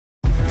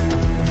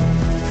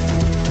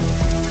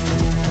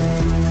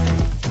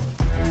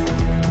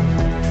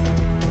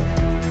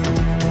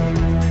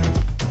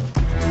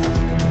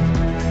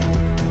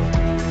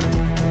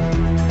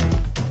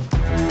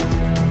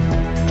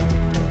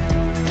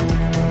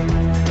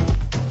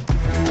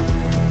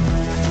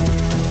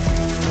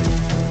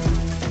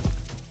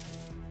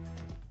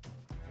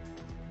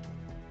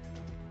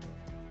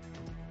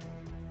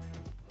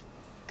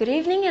Good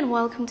evening and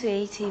welcome to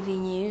ATV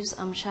News.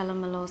 I'm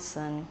Shalom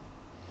Malosan.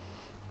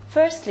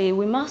 Firstly,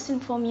 we must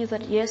inform you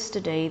that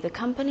yesterday the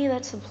company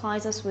that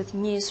supplies us with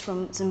news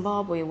from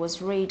Zimbabwe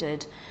was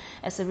raided.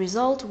 As a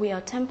result, we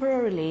are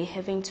temporarily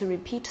having to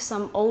repeat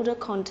some older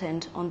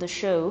content on the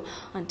show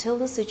until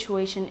the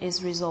situation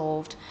is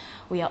resolved.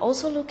 We are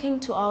also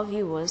looking to our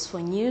viewers for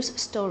news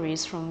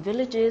stories from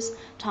villages,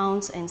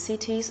 towns and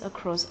cities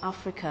across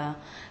Africa.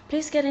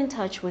 Please get in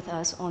touch with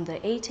us on the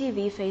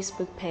ATV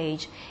Facebook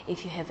page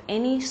if you have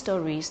any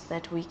stories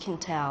that we can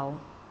tell.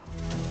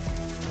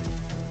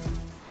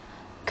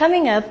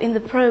 Coming up in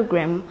the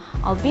program,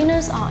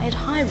 albinos are at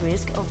high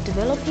risk of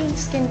developing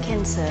skin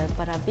cancer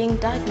but are being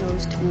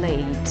diagnosed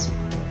late.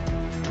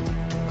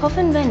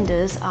 Coffin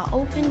vendors are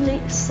openly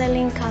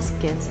selling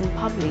caskets in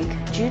public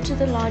due to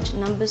the large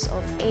numbers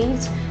of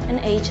AIDS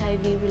and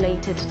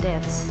HIV-related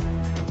deaths.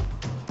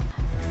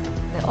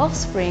 The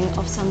offspring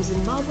of some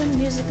Zimbabwean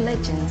music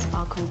legends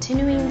are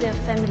continuing their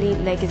family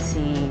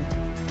legacy.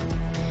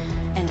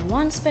 And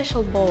one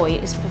special boy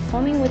is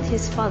performing with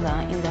his father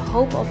in the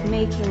hope of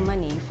making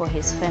money for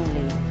his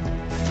family.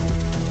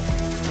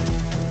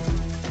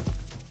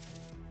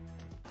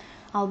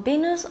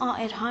 Albinos are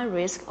at high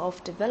risk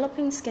of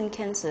developing skin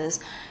cancers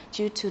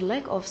due to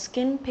lack of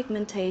skin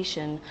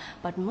pigmentation,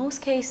 but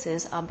most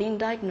cases are being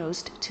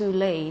diagnosed too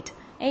late.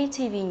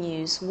 ATV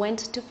News went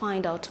to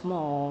find out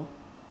more.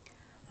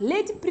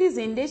 Late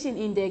presentation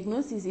in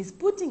diagnosis is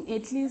putting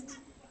at least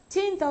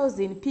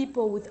 10,000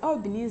 people with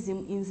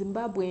albinism in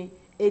Zimbabwe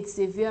at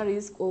severe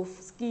risk of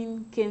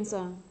skin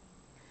cancer.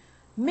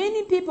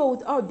 Many people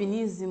with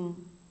albinism,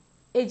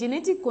 a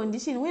genetic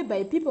condition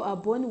whereby people are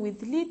born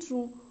with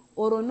little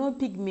or no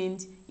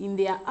pigment in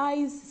their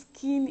eyes,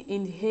 skin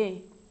and hair,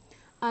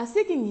 are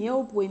seeking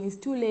help when it's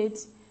too late,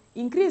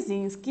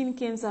 increasing skin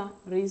cancer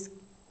risk.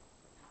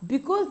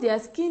 Because their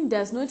skin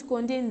does not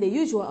contain the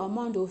usual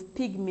amount of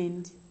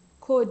pigment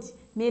called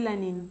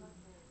melanin,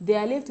 they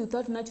are left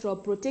without natural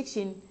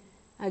protection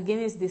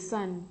against the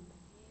sun.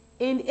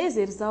 And as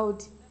a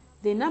result,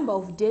 the number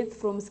of deaths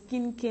from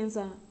skin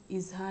cancer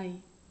is high.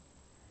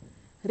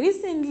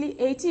 Recently,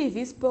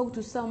 ATV spoke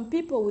to some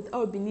people with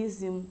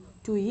albinism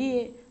to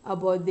hear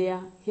about their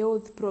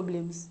health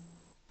problems.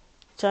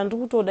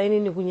 Chandikutoda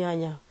inini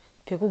kunyanya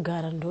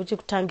pekugara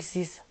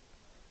ndochekutangisisa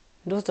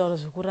ndotaura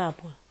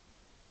zvekurapwa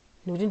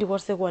nekuti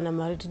ndikwanise kuwana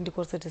mari kuti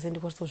ndikwanise tese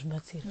ndikwanise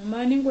kuzvibatsira.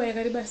 Mani nguva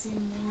yakareba sei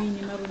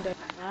muine maronda?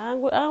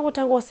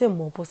 Angotangawo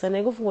semhopo saka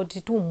ndaingofunga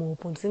kuti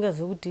tumhopo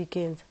ndisingazivi kuti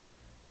ikenza.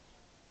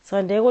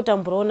 Saka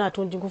ndaingotamburawo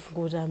nato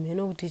ndingofunga kuti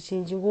hameno kuti chii,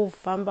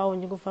 ndingofambawo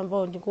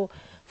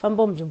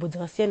munzvimbo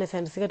dzakasiyana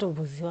siyana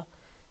ndisingatomboziva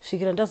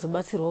svikira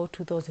ndazobatsirwawo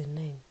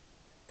 2009.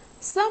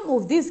 Some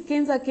of these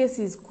cancer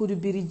cases could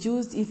be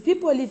reduced if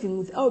people living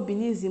with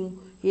albinism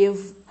have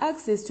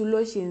access to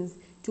lotions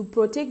to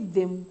protect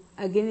them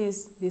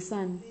against the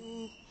sun.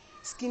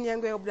 Skin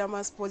yangu yakubuda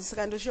maspots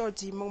saka ndoshowa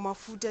kuti mamwe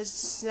mafuta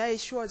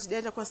ndaishuwa kuti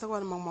dai ndakwanisa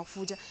kuwana mamwe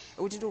mafuta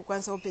ekuti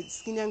ndikukwanisa kuti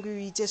skin yangu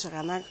iite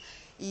zvakanaka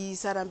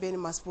isarambe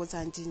nemaspots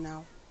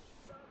andinawo.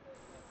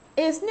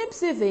 A snap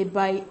survey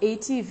by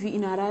ATV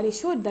in Harare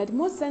showed that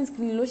most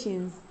sunscreen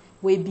lotions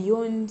were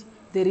beyond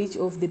the reach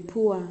of the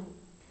poor.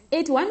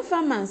 At one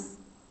pharmacy,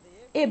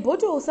 a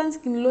bottle of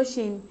sunscreen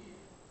lotion,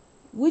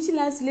 which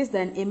lasts less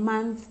than a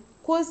month,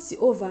 costs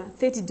over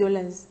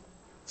 $30.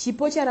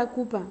 Chipocha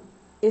Rakupa,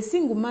 a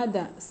single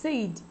mother,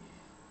 said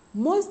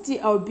most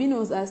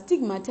albinos are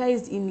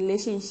stigmatized in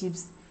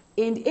relationships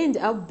and end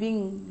up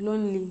being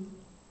lonely.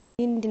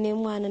 Ndine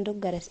mwana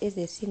ndogara as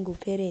a single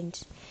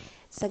parent.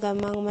 Saka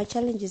mamwe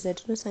machallenges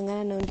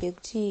atinosangana nawo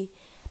ndekuti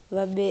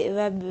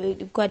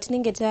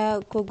kwatinenge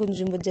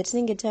kunzvimbo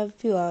dzatinenge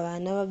tapiwa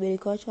vana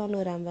vabereki vacho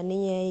vanoramba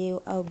nenyaya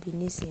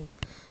yealbinism.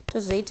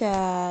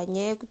 Tozoita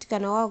nyaya yekuti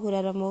kana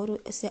wakurarama uri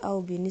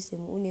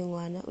sealbinism une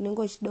mwana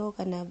unenge uchidawo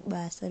kana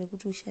basa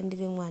rekuti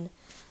ushandire mwana,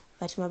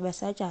 but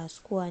mabasa acho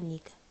haasi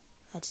kuwanika,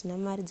 hatina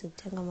mari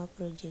dzekutanga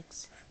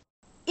maprojects.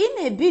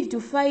 In a bid to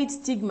fight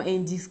stigma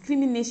and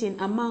discrimination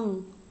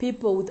among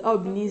people with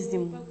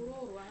albinism,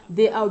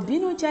 the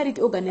Albino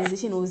Charity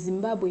Organization of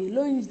Zimbabwe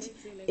launched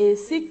a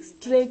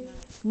 6-track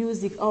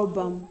music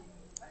album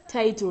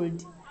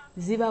titled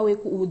Ziva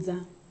Wekuudza.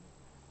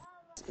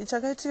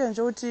 Chakaitika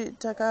njokuti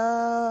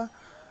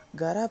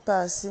takagara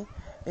pasi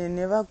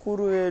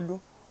nevakuru vedu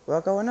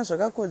vakaona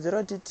zvakakodzera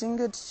kuti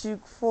tinge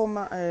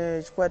tichifoma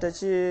chikwata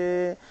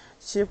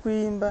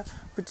chekuimba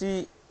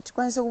kuti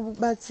tikwanise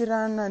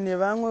kubatsirana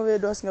nevamwe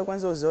vedu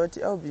vasingakwanisa kuziva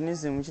kuti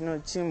albinism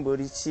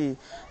chimbori chii.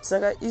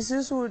 Saka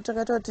isusu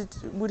takataura kuti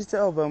tiburitse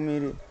album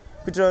iri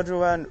kuitira kuti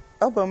vanhu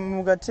album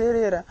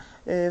mukateerera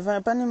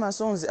pane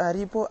masongs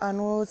aripo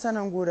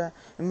anotsanangura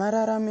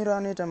mararamiro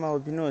anoita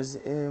maalbinos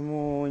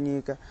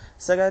munyika.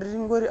 Saka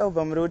ringori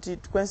album rekuti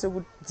tikwanise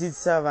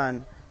kudzidzisa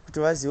vanhu kuti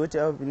vazive kuti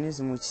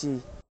albinism chii.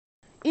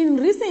 In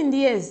recent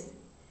years,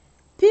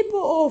 people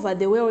all over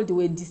the world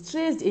were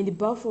distressed and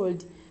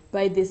baffled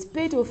by the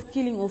spate of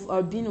killing of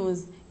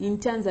albinos in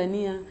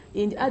Tanzania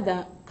and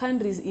other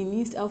countries in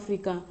East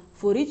Africa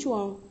for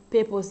ritual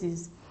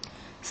purposes.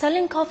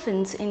 Selling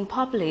coffins in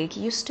public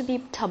used to be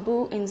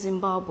taboo in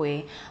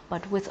Zimbabwe,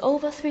 but with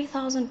over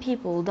 3,000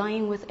 people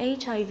dying with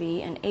HIV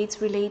and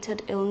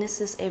AIDS-related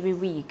illnesses every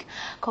week,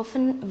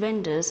 coffin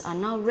vendors are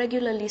now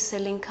regularly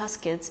selling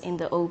caskets in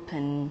the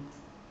open.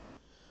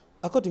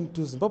 According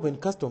to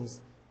Zimbabwean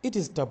customs, it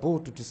is taboo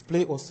to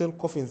display or sell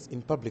coffins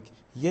in public,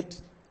 yet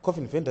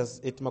coffin vendors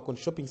at Makon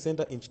Shopping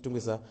Center in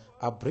Chitungwiza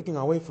are breaking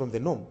away from the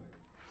norm.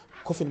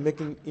 Coffin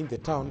making in the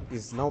town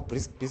is now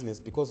brisk business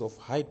because of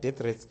high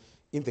death rates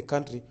in the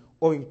country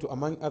owing to,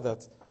 among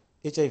others,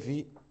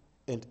 HIV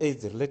and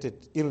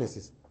AIDS-related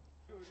illnesses.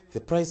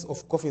 The price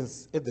of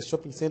coffins at the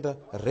shopping center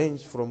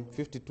range from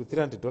 $50 to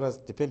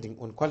 $300 depending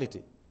on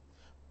quality.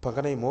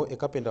 Panganai Mo, a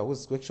carpenter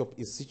whose workshop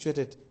is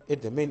situated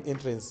at the main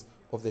entrance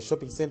of the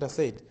shopping center,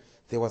 said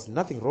there was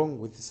nothing wrong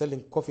with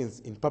selling coffins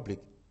in public.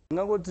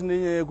 Ngangoti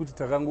nenyaya yekuti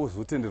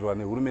takangozotenderwa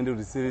nehurumende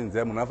kuti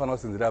sevenza munhu afanira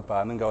kusenzera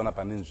paanenge aona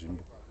pane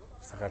nzvimbo.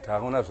 Saka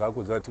takaona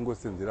zvakudza kuti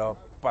tingosenzera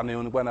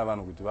panoonekwa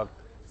navanhu kuti vazive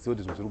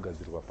kuti zvinhu zviri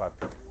kugadzirwa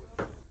papi.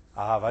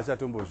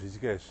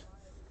 Havachatombozvitya izvi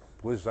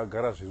because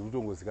zvagara zviri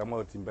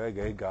kutongozikamwa kuti imba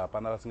yega yega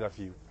hapana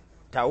vasingafiwi.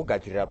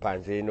 Taugadzirira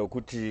panze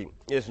nokuti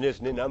ezvino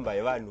zvine nhamba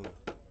yevanhu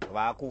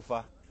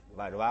vakufa,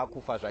 vanhu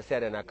vakufa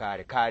zvasiyana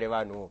nakare. Kare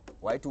vanhu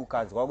waiti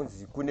ukanzwa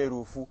kunzi kune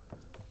rufu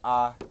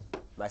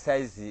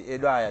masaizi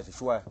edu aya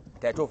zvishuwa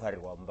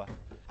taitovharirwa mumba.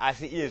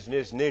 Asi iye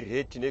zvine zvine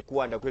rate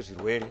nekuwanda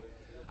kwezvirwere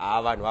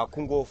vanhu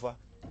vakungofa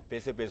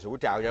pese pese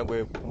kuti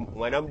anyangwe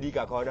mwana mudiki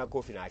akaona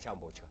coffin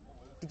achambotya.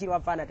 Tichiri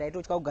vapfana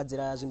taitotya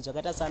kugadzira zvinhu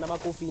zvakaita sana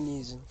makofini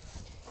izvi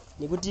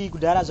nekuti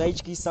kudhara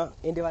zvaityisa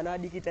ende vana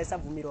vadiki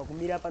taisabvumirwa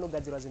kumira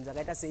panogadzirwa zvinhu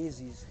zvakaita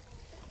seizvizvi.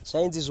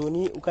 Zvainzi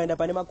zvoni ukaenda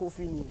pane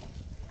makofini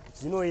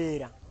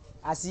zvinoyera,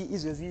 asi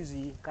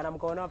izvezvizvi kana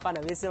mukaona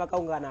vapfana vese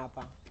vakaungana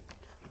apa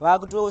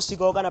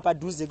vakutosvikawo kana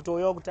padhuze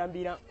kutouyawo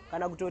kutambira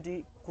kana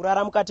kutoti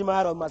kurara mukati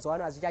maro mazuva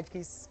ano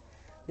hazvichatyisi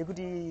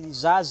nekuti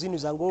zvinhu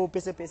zvango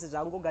pese pese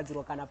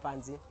zvangogadzirwa kana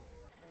panze.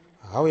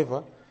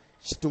 However,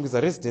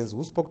 Chitungwiza residents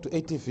who spoke to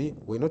ATV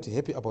were not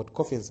happy about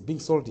coffins being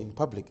sold in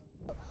public.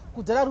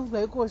 Kudzara rufu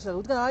raikosha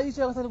kuti kana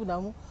vaisha vakasati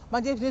kunhamu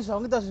manje zvine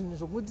zvavangoita zvinhu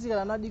zvokuti kana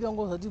vana vadiki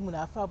vangoziva kuti munhu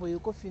afapo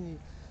yekofini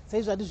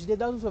saizvi zvati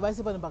zviteda kuti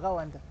vaise panhu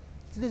pakawanda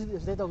tine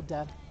zvitaita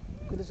kudhara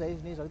kwete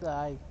zvaizvinei zvakuti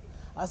hai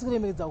asi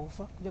kuremekedza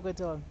kufa kunge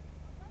kwaita vanhu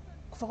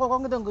kufa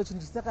kwakangoita kunge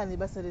chinhu chisaka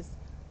nebasa rese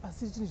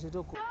asi chinhu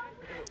chinotoko.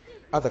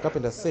 Other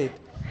carpenters said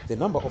the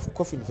number of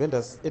coffin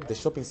vendors at the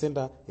shopping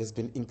center has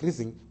been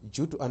increasing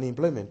due to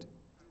unemployment.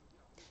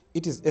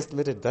 It is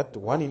estimated that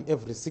 1 in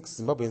every 6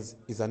 Zimbabweans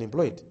is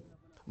unemployed.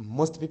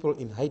 Most people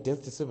in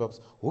high-density suburbs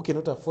who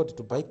cannot afford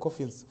to buy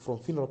coffins from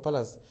funeral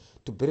parlors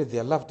to bury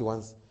their loved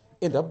ones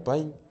end up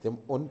buying them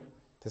on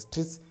the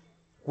streets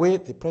where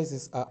the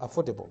prices are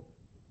affordable.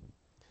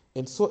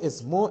 And so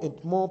as more and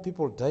more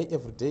people die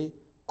every day,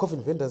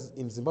 coffin vendors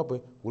in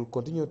Zimbabwe will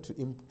continue to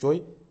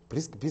enjoy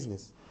brisk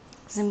business.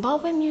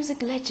 Zimbabwe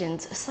music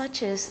legends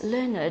such as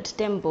Leonard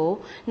Dembo,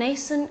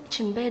 Nason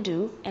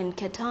Chimbedu and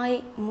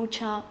Ketai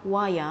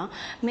Muchawaya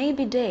may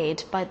be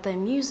dead, but their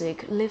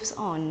music lives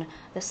on.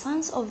 The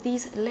sons of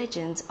these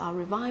legends are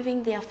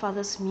reviving their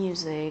father's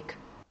music.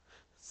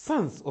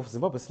 Sons of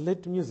Zimbabwe's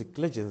late music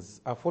legends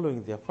are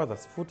following their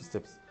father's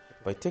footsteps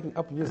by taking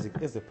up music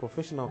as a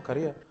professional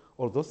career,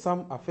 although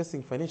some are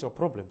facing financial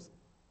problems.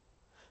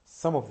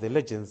 Some of the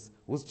legends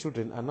whose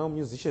children are now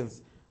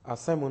musicians are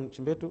Simon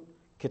Chimbetu,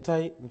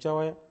 Ketai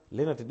Mchawaya,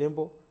 Leonard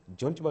Dembo,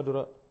 John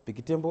Chibadura,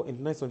 Pikitembo, and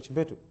Nason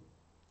Chimbetu.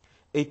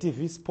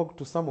 ATV spoke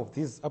to some of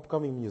these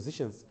upcoming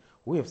musicians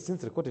who have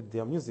since recorded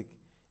their music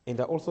and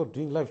are also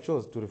doing live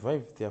shows to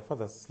revive their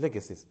father's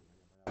legacies.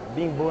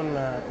 Being born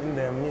in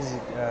the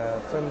music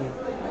family,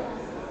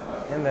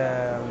 and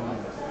the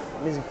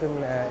music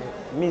family,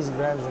 music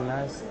runs in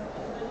us,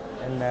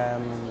 and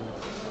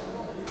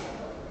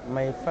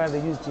my father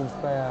used to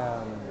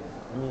inspire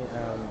me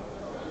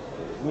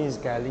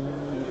musically,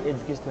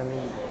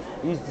 educationally.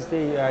 He used to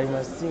say, you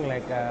must sing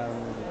like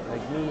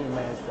me, you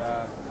must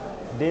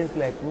dance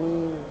like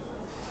me,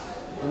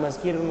 you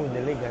must carry on with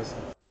the legacy.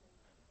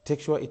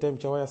 Tekshua Itai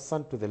Mchawaya's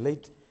son to the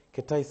late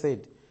Ketai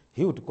said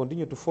he would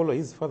continue to follow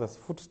his father's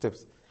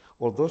footsteps,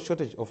 although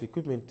shortage of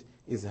equipment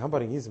is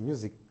hampering his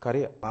music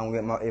career.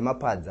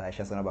 Emapadza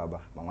aishasana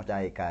baba, mamwacha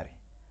aikari,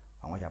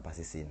 mamwacha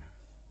pasisina,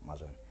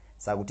 mazoni.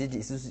 Sakutiti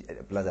isusu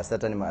plaza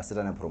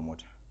satani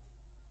promoter.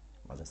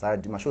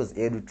 Saka mashows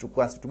edu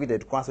tukuita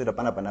tukwanisa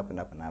pana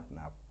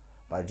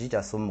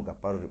pachicha somuka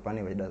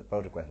pane vachida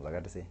pari request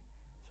zvakati sei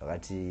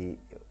zvakati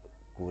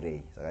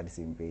kurei zvakati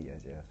simpei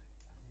chaicho.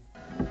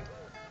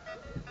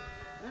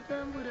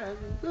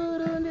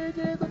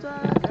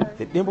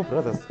 The Dembo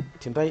brothers,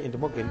 Tindai and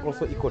Morgan,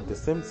 also echoed the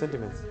same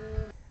sentiments.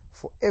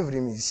 For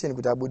every musician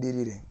kuti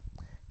abudirire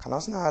kana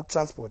usina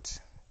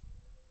transport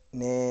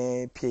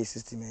ne PA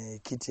system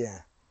kit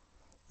here,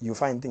 you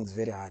find things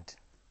very hard.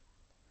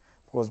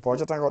 Because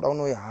pauchatanga kuda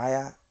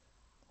unoihaya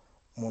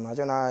munhu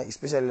achona,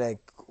 especially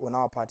like on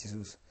our parties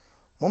use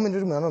moment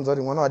kuti munhu anonzwa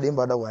kuti mwana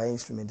waDembo ada kuhaya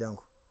instrument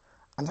yangu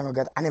anotanga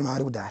kugati ane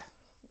mari kudhara.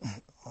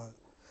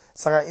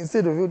 Saka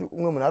instead of kuti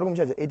umwe munhu ari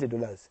kumuchaja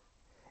 $80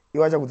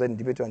 iwe achakudza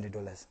ndipe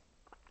 $200.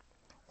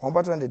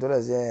 wampa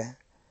 $20 yaya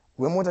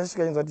wemota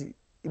chisvika chinzwa kuti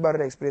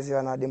ibarira express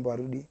yana dembo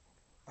warudi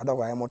ada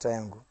kuhaya mota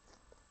yangu.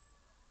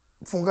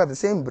 Funga the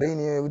same brain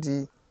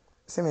yekuti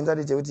same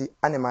mentality yekuti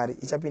ane mari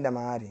ichapinda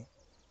maari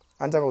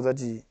anotaka kuudza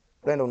kuti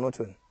doenda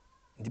kuNorton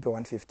ndipe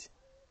 150.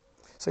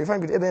 So you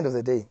find it at the end of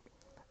the day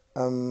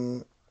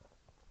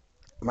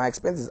my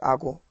expenses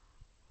ako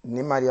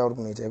nemari yauri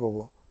kunoita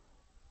ikoko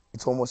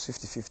it's almost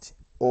 50-50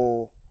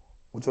 or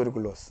utori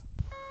kuloss.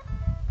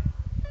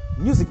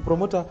 Music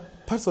promoter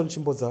Patson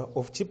Chimbodza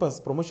of Cheapers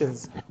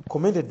Promotions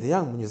commended the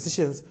young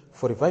musicians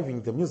for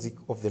reviving the music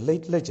of the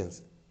late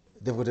legends.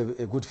 They've got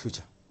a good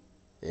future.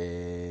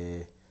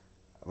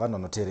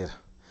 Vanonoterera.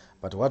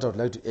 But what I would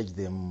like to urge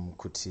them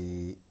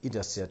kuti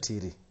industry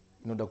atiri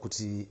inoda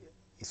kuti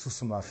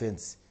isusu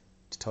mafans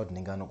titaudi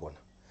ninga anogona.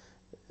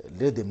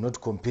 Let them not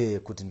compare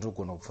kuti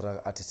ndogona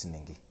kupfura artist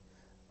ningi.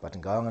 But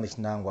ngavanga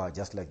nechinangwa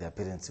just like their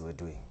parents were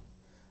doing.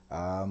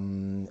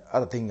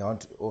 Other thing I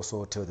want to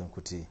also tell them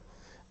kuti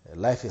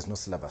life is no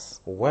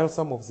syllabus. While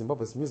some of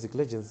Zimbabwe's music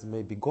legends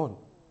may be gone,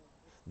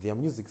 their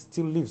music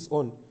still lives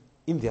on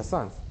in their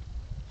sons.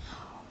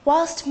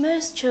 Whilst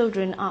most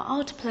children are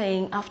out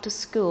playing after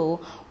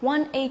school,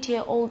 one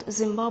 8-year-old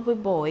Zimbabwe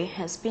boy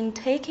has been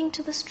taken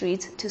to the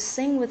streets to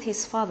sing with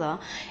his father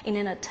in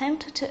an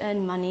attempt to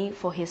earn money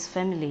for his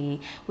family.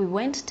 We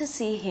went to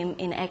see him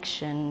in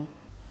action.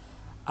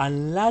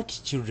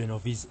 Unlike children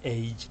of his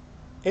age,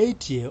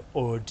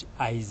 8-year-old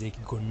Isaac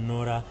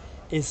Gonora,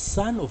 a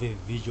son of a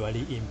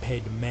visually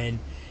impaired man,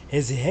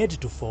 has had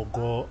to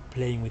forego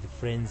playing with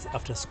friends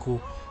after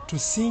school to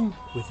sing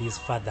with his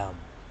father.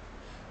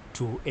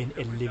 To earn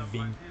a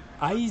living,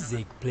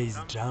 Isaac plays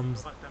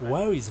drums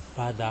while his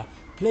father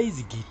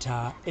plays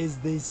guitar as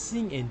they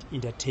sing and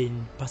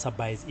entertain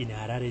passerbys in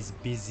Harare's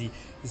busy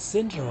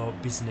central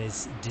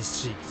business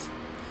district.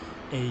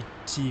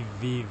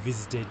 ATV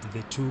visited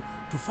the two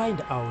to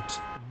find out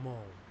more.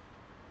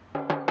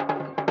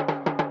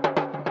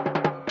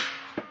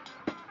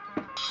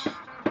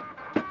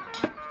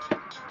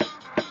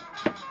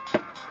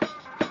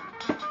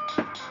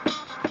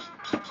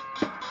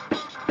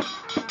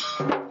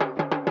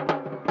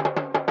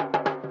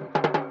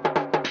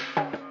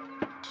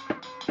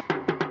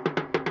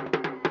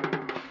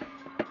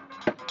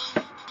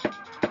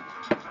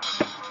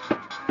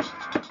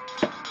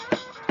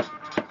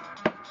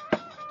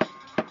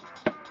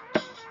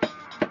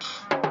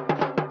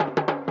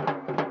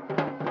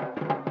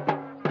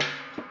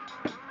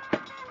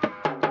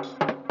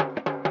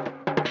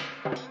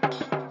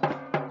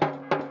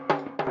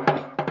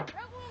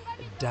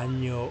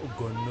 Daniel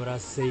Gonora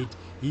said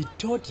he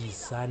taught his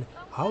son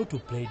how to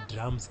play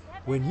drums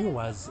when he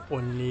was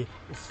only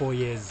 4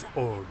 years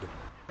old.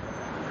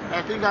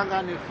 I think I'm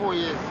only 4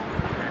 years.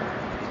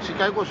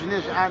 Chicago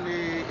Zvinezvi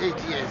ane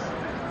 8 years.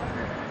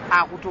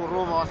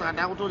 Akutorova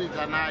wasakanda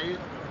akutoridza naye.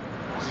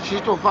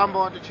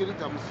 Tichitofamba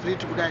tichiridza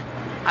mustreet kudai.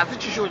 Asi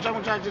chisho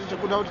changu chachiri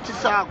chekuda kuti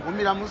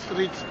tisagumira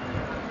mustreet.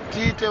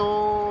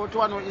 Tiitewo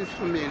tiwanewo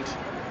instrument.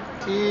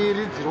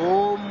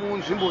 Tiridzirewo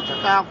munzvimbo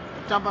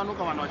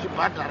dzakatambanuka vanhu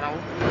vachibhadharawo.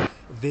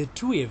 The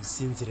two have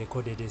since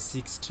recorded a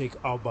 6-track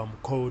album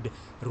called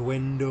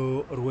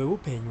Rwendo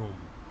Rweupenyu.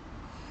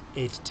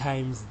 At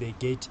times they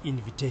get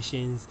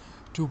invitations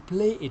to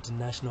play at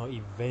national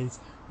events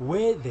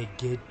where they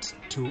get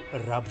to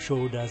rub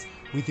shoulders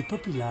with the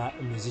popular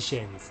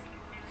musicians.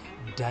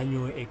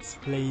 Daniel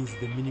explains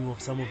the meaning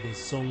of some of the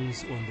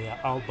songs on their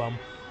album,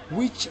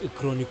 which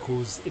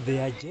chronicles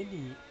their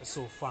journey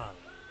so far.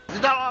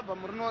 Zita album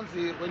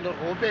rinonzi Rwendo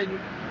Rweupenyu.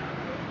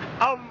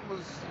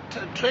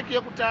 Track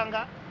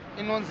yekutanga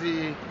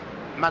inonzi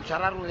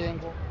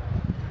Madzvararuvengo.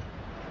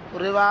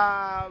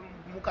 Kureva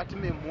mukati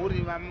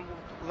memhuri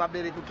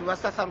vabereki kuti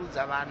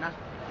vasasarudza vana.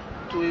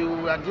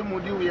 Uyu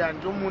handimudi uyu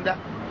handomuda.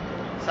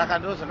 Saka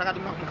ndozvandakati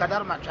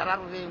mukadaro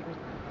Madzvararuvengo.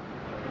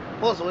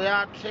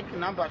 Pozouya track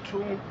number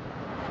 2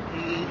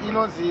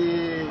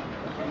 inonzi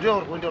ndio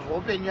Rwendo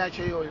Rweupenyu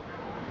yacho iyoyo.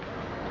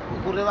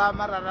 Kureva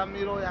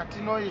mararamiro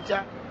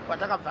yatinoita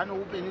kwatakabva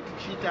neupenyu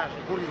tichiita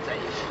zvekuridza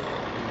izvi.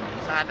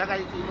 Saka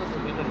takaita inonzi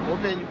Rwendo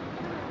Rweupenyu.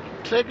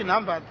 Track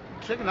number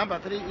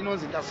 3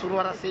 inonzi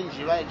Ndasuruvara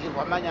senjiva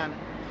yechirwa manyana.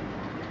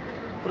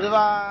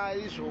 Kureva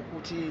izvo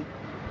kuti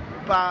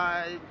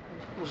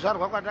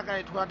kuzvarwa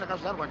kwatakaitwa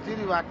takazvarwa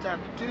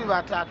tiri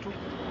vatatu.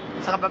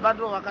 Saka baba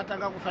ndo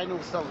vakatanga kufaina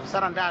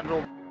kusara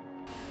ndando.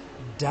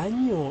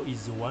 Daniel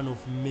is one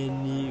of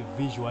many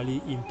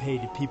visually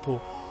impaired people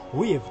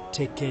who have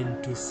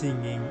taken to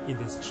singing in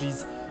the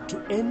streets to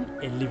earn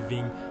a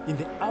living in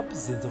the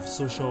absence of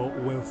social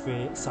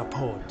welfare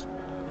support.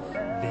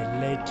 The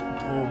late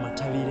Paul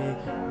Matavire,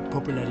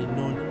 popularly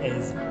known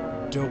as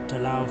Dr.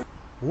 Love,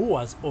 who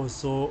was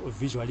also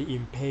visually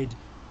impaired,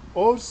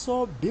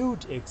 also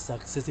built a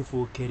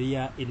successful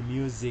career in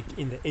music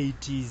in the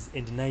 80s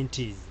and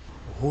 90s.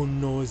 Who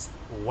knows,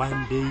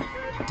 one day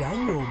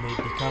Daniel may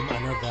become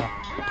another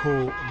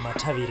Paul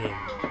Matavire.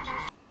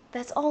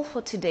 That's all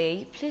for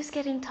today. Please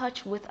get in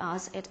touch with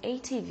us at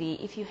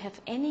ATV if you have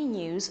any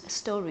news,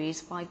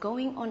 stories by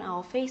going on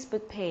our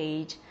Facebook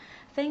page.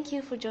 Thank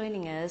you for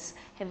joining us.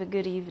 Have a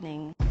good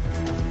evening.